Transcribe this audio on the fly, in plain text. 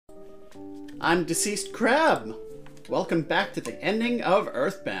I'm Deceased Crab. Welcome back to the ending of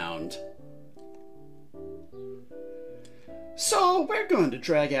Earthbound. So, we're going to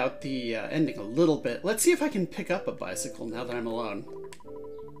drag out the ending a little bit. Let's see if I can pick up a bicycle now that I'm alone.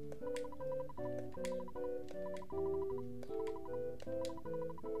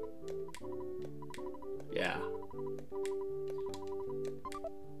 Yeah.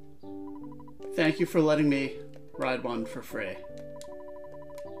 Thank you for letting me ride one for free.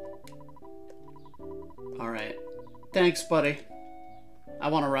 Alright. Thanks, buddy. I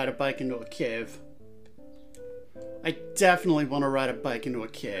want to ride a bike into a cave. I definitely want to ride a bike into a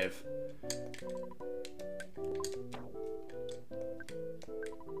cave.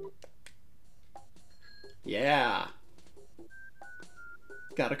 Yeah.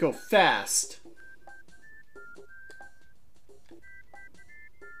 Gotta go fast.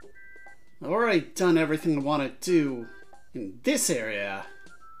 I've already done everything I want to do in this area.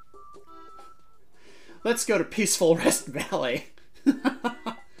 Let's go to Peaceful Rest Valley.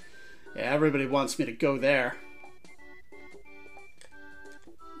 Yeah, everybody wants me to go there.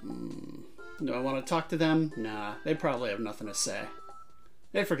 Do I want to talk to them? Nah, they probably have nothing to say.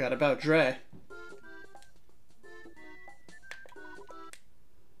 They forgot about Dre.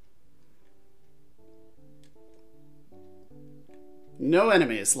 No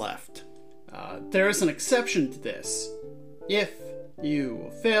enemies left. There is an exception to this. If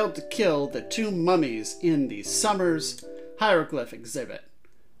you failed to kill the 2 mummies in the Summers hieroglyph exhibit.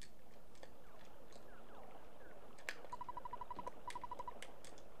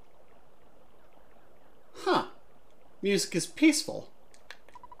 Huh. Music is peaceful.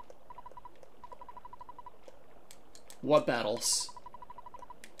 What battles?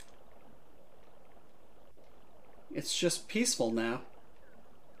 It's just peaceful now.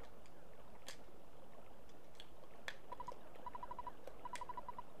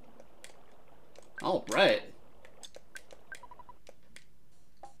 All right.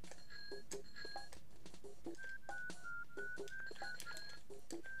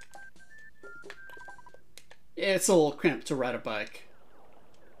 It's a little cramped to ride a bike.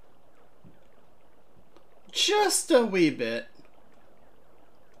 Just a wee bit.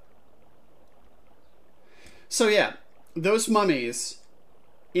 So yeah, those mummies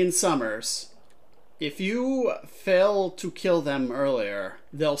in Summers, if you fail to kill them earlier,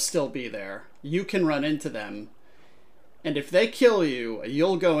 they'll still be there. You can run into them, and if they kill you,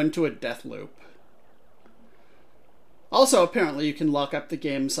 you'll go into a death loop. Also, apparently you can lock up the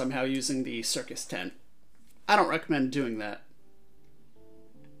game somehow using the circus tent. I don't recommend doing that.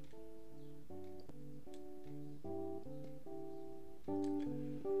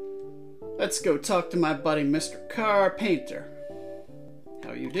 Let's go talk to my buddy Mr. Carpenter.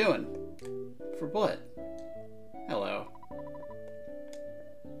 How you doing? For what? Hello.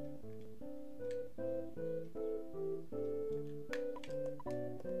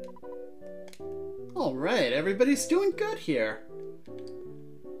 Alright, everybody's doing good here.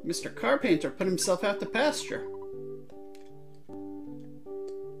 Mr. Carpenter put himself out to pasture.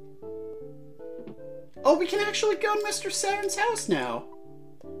 Oh, we can actually go to Mr. Saturn's house now.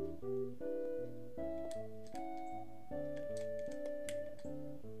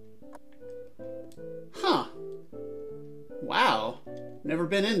 Huh. Wow. Never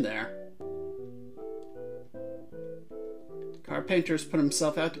been in there. Carpenter's put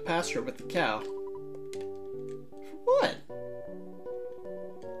himself out to pasture with the cow. What?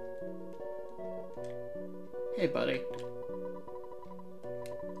 Hey, buddy.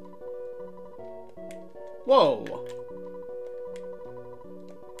 Whoa.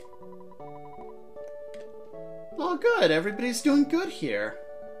 Oh, good. Everybody's doing good here.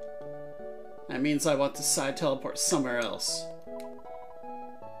 That means I want to side teleport somewhere else.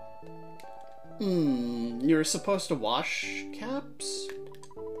 You're supposed to wash caps?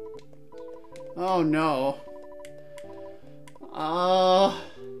 Oh, no.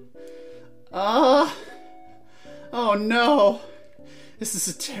 Oh no! This is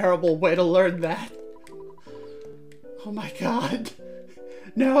a terrible way to learn that. Oh my god.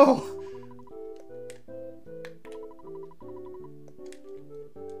 No!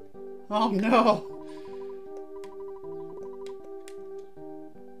 Oh no!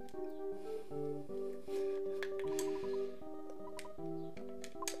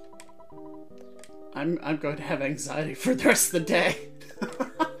 I'm going to have anxiety for the rest of the day.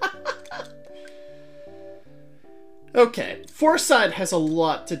 Okay, Foresight has a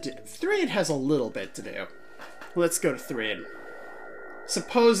lot to do. Thread has a little bit to do. Let's go to Thread.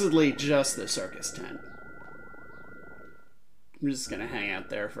 Supposedly just the circus tent. I'm just gonna hang out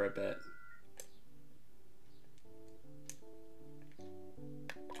there for a bit.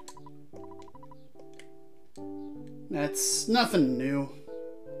 That's nothing new.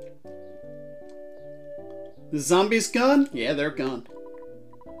 The zombies gone? Yeah, they're gone.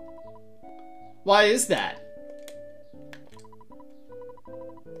 Why is that?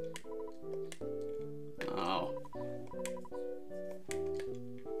 Oh.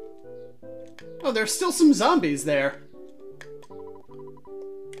 Oh, there's still some zombies there.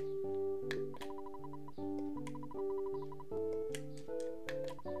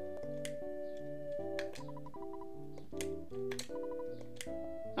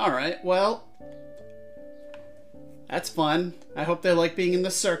 Alright, well, that's fun. I hope they like being in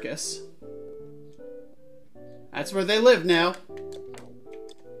the circus. That's where they live now.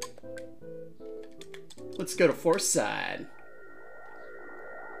 Let's go to Forsyth.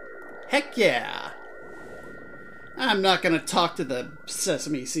 Heck yeah! I'm not gonna talk to the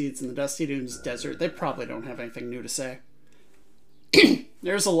Sesame Seeds in the Dusty Dunes Desert. They probably don't have anything new to say.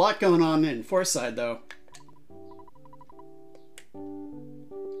 There's a lot going on in Forsyth, though.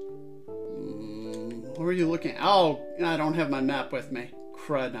 What are you looking at? Oh, I don't have my map with me.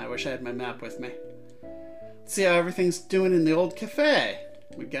 Crud, I wish I had my map with me. Let's see how everything's doing in the old cafe.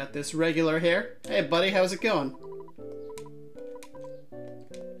 We got this regular here. Hey, buddy, how's it going?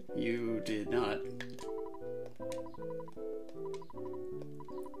 You did not.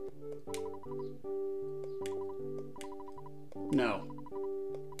 No.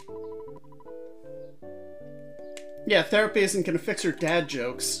 Yeah, therapy isn't gonna fix her dad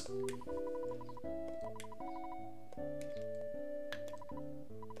jokes.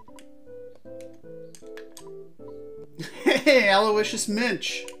 Hey, Aloysius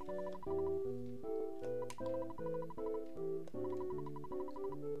Minch!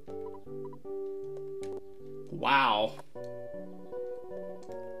 Wow.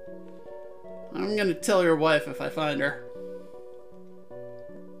 I'm gonna tell your wife if I find her.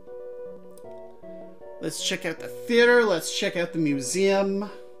 Let's check out the theater, let's check out the museum.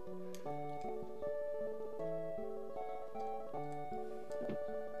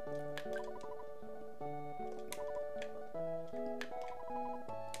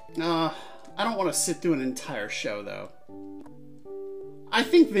 I don't want to sit through an entire show, though. I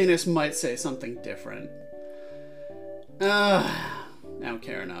think Venus might say something different. I don't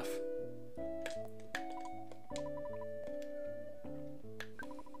care enough.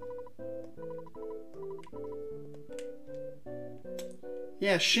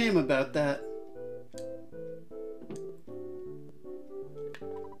 Yeah, shame about that.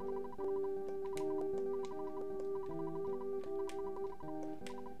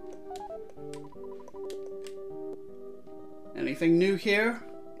 Anything new here?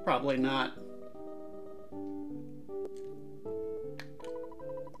 Probably not.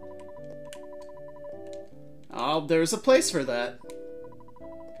 Oh, there's a place for that.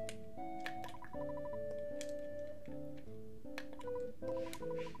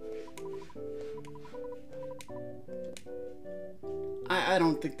 I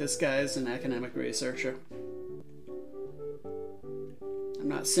don't think this guy is an academic researcher. I'm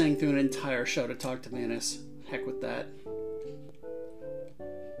not sitting through an entire show to talk to Venus. Heck with that.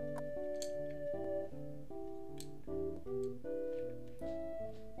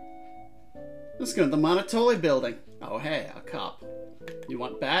 Let's go to the Monotoli building. Oh, hey, a cop. You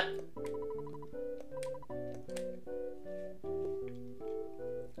want bat?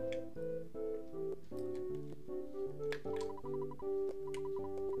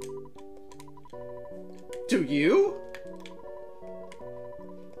 Do you?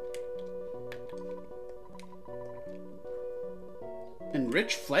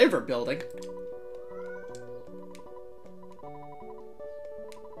 Rich flavor building.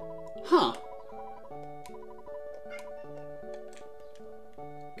 Huh.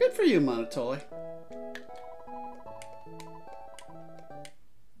 Good for you, Monotoli.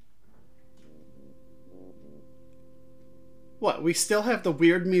 What, we still have the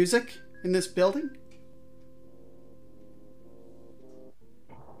weird music in this building?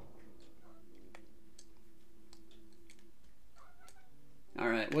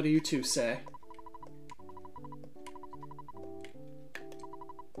 Alright, what do you two say?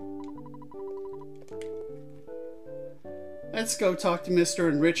 Let's go talk to Mr.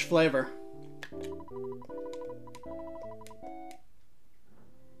 and Rich Flavor.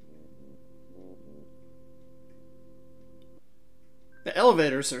 The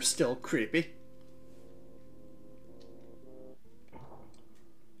elevators are still creepy.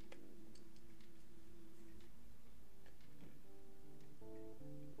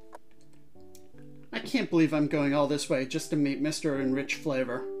 I can't believe I'm going all this way just to meet Mr. and Rich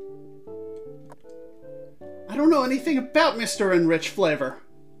Flavor. I don't know anything about Mr. and Rich Flavor.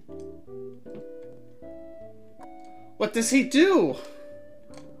 What does he do?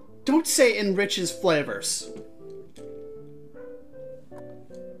 Don't say enriches flavors.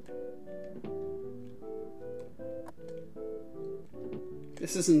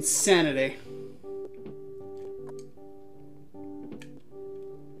 This is insanity.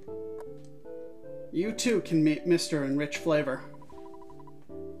 You too can meet Mr. Enrich Flavor.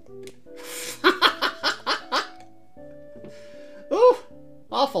 Ooh,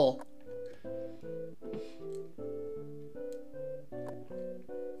 awful.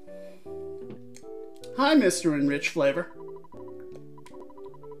 Hi, Mr. Enrich Flavor.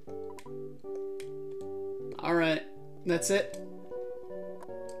 Alright, that's it.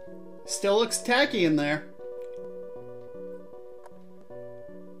 Still looks tacky in there.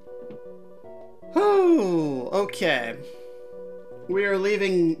 Oh, okay. We are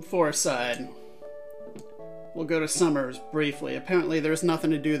leaving Fourside. We'll go to Summers briefly. Apparently there's nothing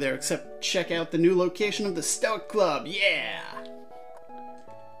to do there except check out the new location of the Stout Club. Yeah!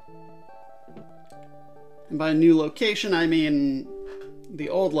 And by new location, I mean the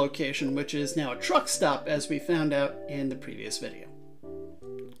old location, which is now a truck stop, as we found out in the previous video.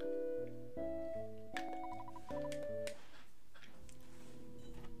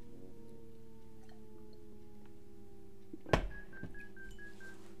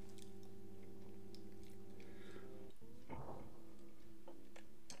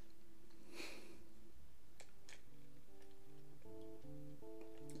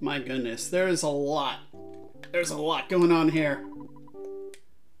 My goodness, there's a lot. There's a lot going on here.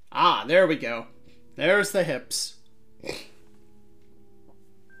 Ah, there we go. There's the hips.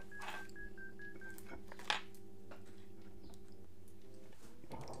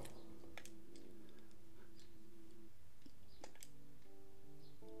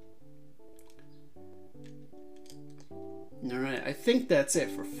 Alright, I think that's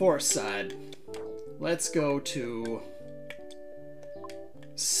it for Fourside. Let's go to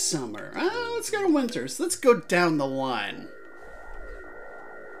Summer. Let's go to Winters. Let's go down the line.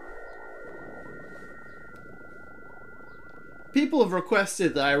 People have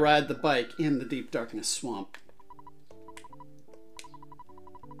requested that I ride the bike in the Deep Darkness Swamp.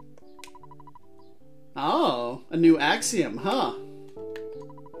 Oh, a new axiom, huh?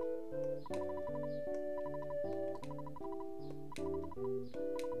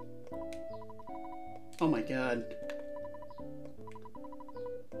 Oh my god.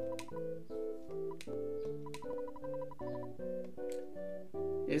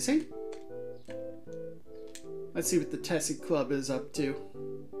 Is he? Let's see what the Tessie Club is up to.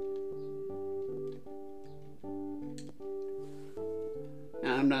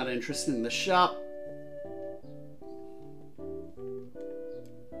 I'm not interested in the shop.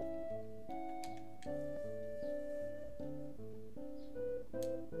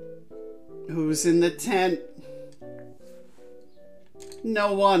 Who's in the tent?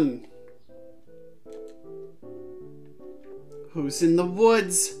 No one. Who's in the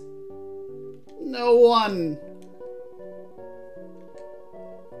woods? No one.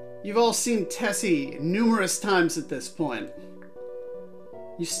 You've all seen Tessie numerous times at this point.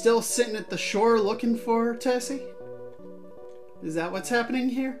 You still sitting at the shore looking for her, Tessie? Is that what's happening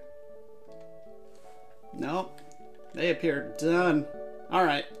here? Nope. They appear done.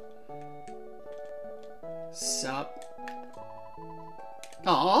 Alright. Sup?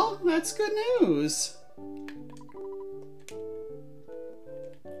 Aw, that's good news.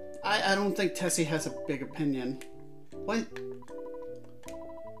 I don't think Tessie has a big opinion. What?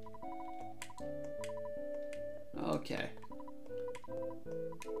 Okay.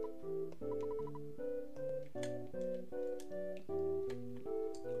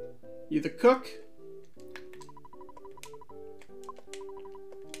 You the cook?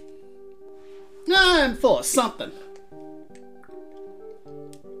 I'm full of something.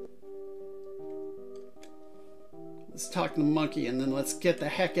 Let's talk to the monkey and then let's get the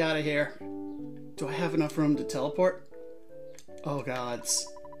heck out of here. Do I have enough room to teleport? Oh gods.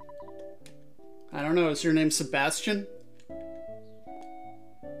 I don't know, is your name Sebastian?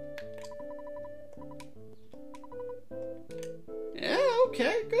 Yeah,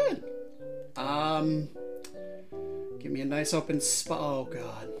 okay, good. Give me a nice open spot. Oh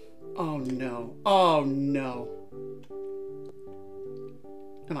god. Oh no. Oh no.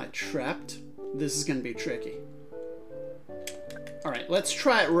 Am I trapped? This is gonna be tricky. Alright, let's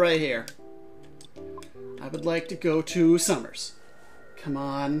try it right here. I would like to go to Summers. Come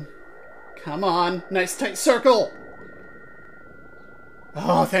on. Come on. Nice tight circle.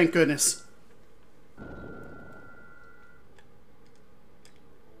 Oh, thank goodness.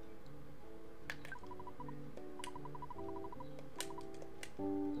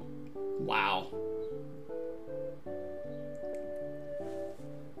 Wow.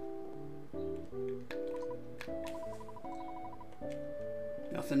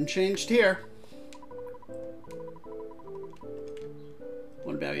 Nothing changed here.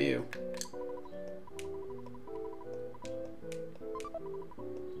 What about you?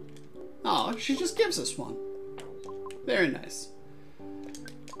 Oh, she just gives us one. Very nice.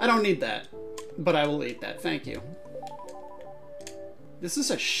 I don't need that, but I will eat that. Thank you. This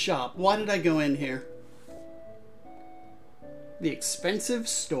is a shop. Why did I go in here? The expensive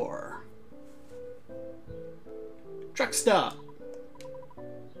store. Truck stop.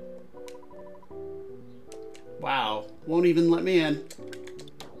 Wow, won't even let me in.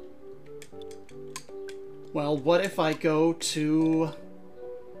 Well, what if I go to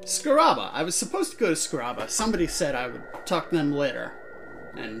Scaraba? I was supposed to go to Scaraba. Somebody said I would talk to them later.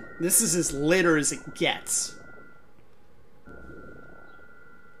 And this is as later as it gets.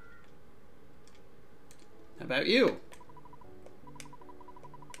 How about you?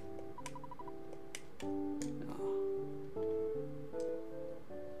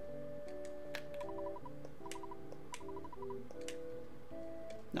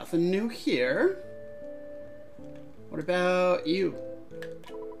 Nothing new here. What about you?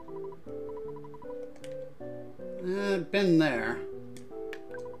 I've been there.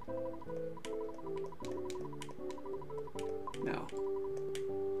 No.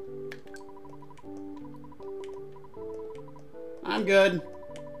 I'm good.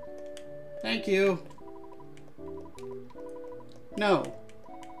 Thank you. No.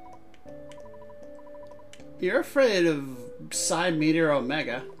 You're afraid of Psi Meteor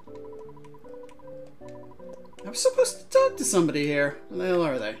Omega. I was supposed to talk to somebody here. Where the hell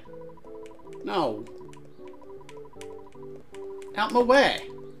are they? No. Out my way.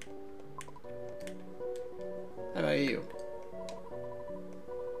 How about you?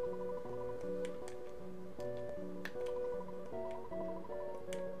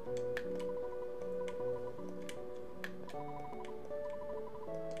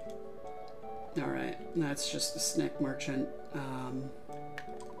 Alright, that's just a snack merchant.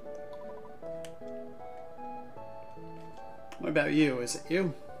 What about you? Is it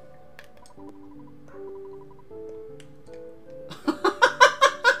you?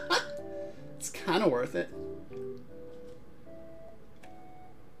 It's kind of worth it.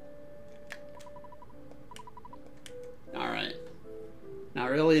 Alright. Not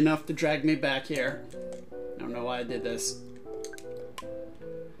really enough to drag me back here. I don't know why I did this.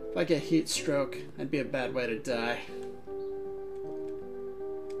 If I get heat stroke, that'd be a bad way to die.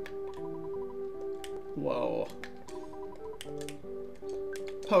 Whoa.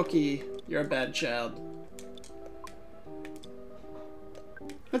 Pokey, you're a bad child.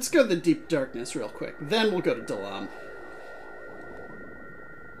 Let's go to the deep darkness real quick. Then we'll go to Dalam.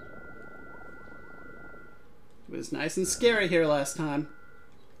 It was nice and scary here last time.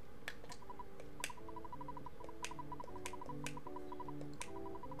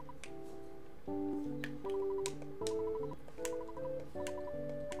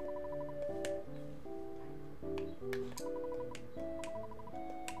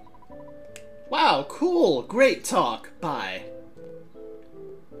 Wow, cool. Great talk. Bye.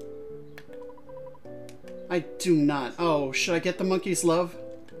 I do not. Oh, should I get the monkey's love?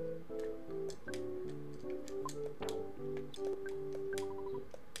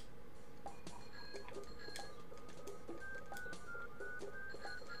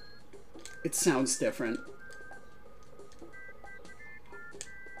 It sounds different.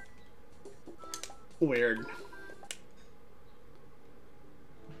 Weird.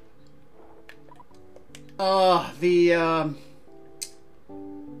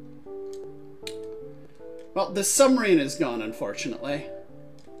 Well, the submarine is gone, unfortunately.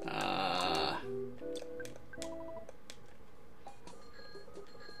 I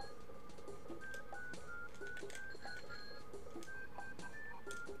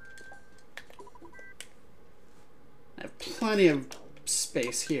have plenty of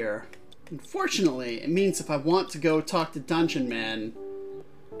space here. Unfortunately, it means if I want to go talk to Dungeon Man,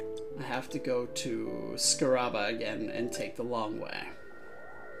 I have to go to Scaraba again and take the long way.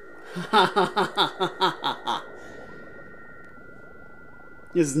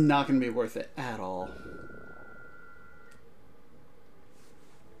 This is not going to be worth it at all.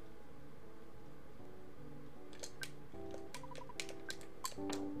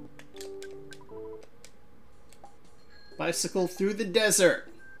 Bicycle through the desert.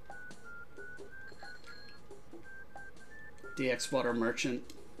 DX Water Merchant.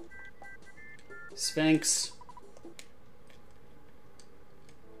 Sphinx.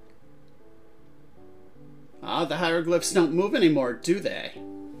 Ah, the hieroglyphs don't move anymore, do they?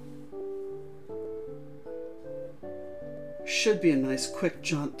 Should be a nice quick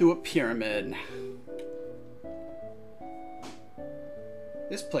jaunt through a pyramid.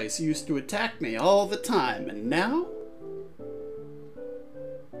 This place used to attack me all the time, and now?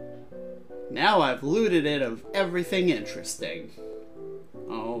 Now I've looted it of everything interesting.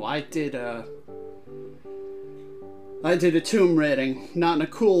 Oh, I did a tomb raiding. Not in a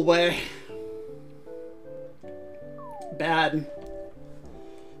cool way. Bad.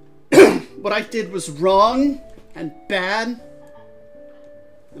 What I did was wrong and bad,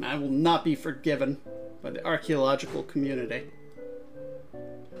 and I will not be forgiven by the archaeological community.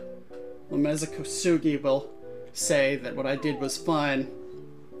 Lameza Kosugi will say that what I did was fine,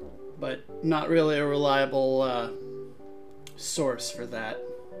 but not really a reliable source for that.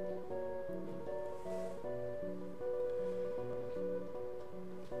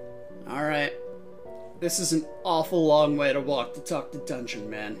 Alright. This is an awful long way to walk to talk to Dungeon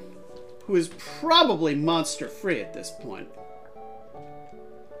Man, who is probably monster-free at this point.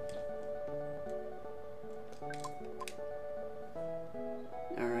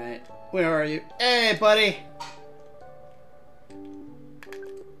 Alright, where are you? Hey, buddy!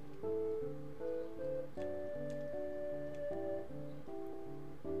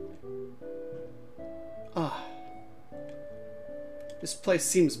 Ah. This place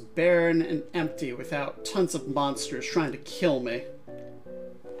seems barren and empty without tons of monsters trying to kill me.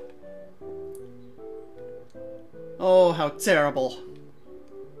 Oh, how terrible.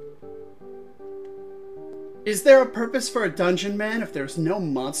 Is there a purpose for a Dungeon Man if there's no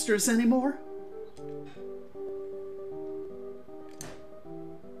monsters anymore?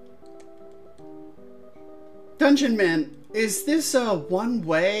 Dungeon Man, is this a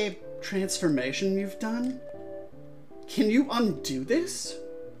one-way transformation you've done? Can you undo this?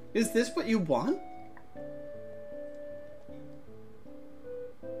 Is this what you want?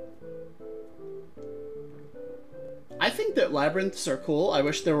 I think that labyrinths are cool. I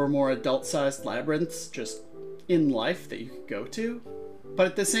wish there were more adult-sized labyrinths just in life that you could go to. But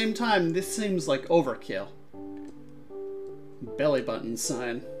at the same time, this seems like overkill. Belly button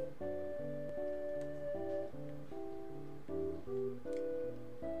sign.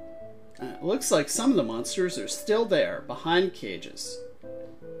 It looks like some of the monsters are still there, behind cages.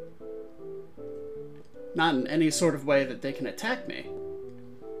 Not in any sort of way that they can attack me.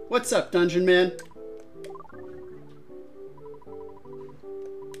 What's up, Dungeon Man?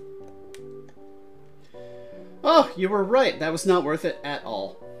 Oh, you were right. That was not worth it at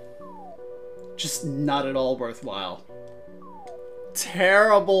all. Just not at all worthwhile.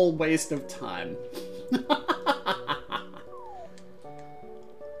 Terrible waste of time.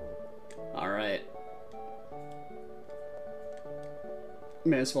 Alright.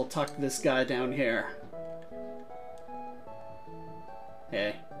 May as well talk to this guy down here.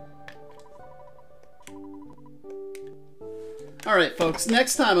 Hey. Alright folks,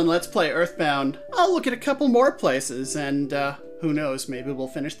 next time on Let's Play Earthbound, I'll look at a couple more places, and who knows, maybe we'll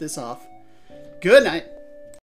finish this off. Good night!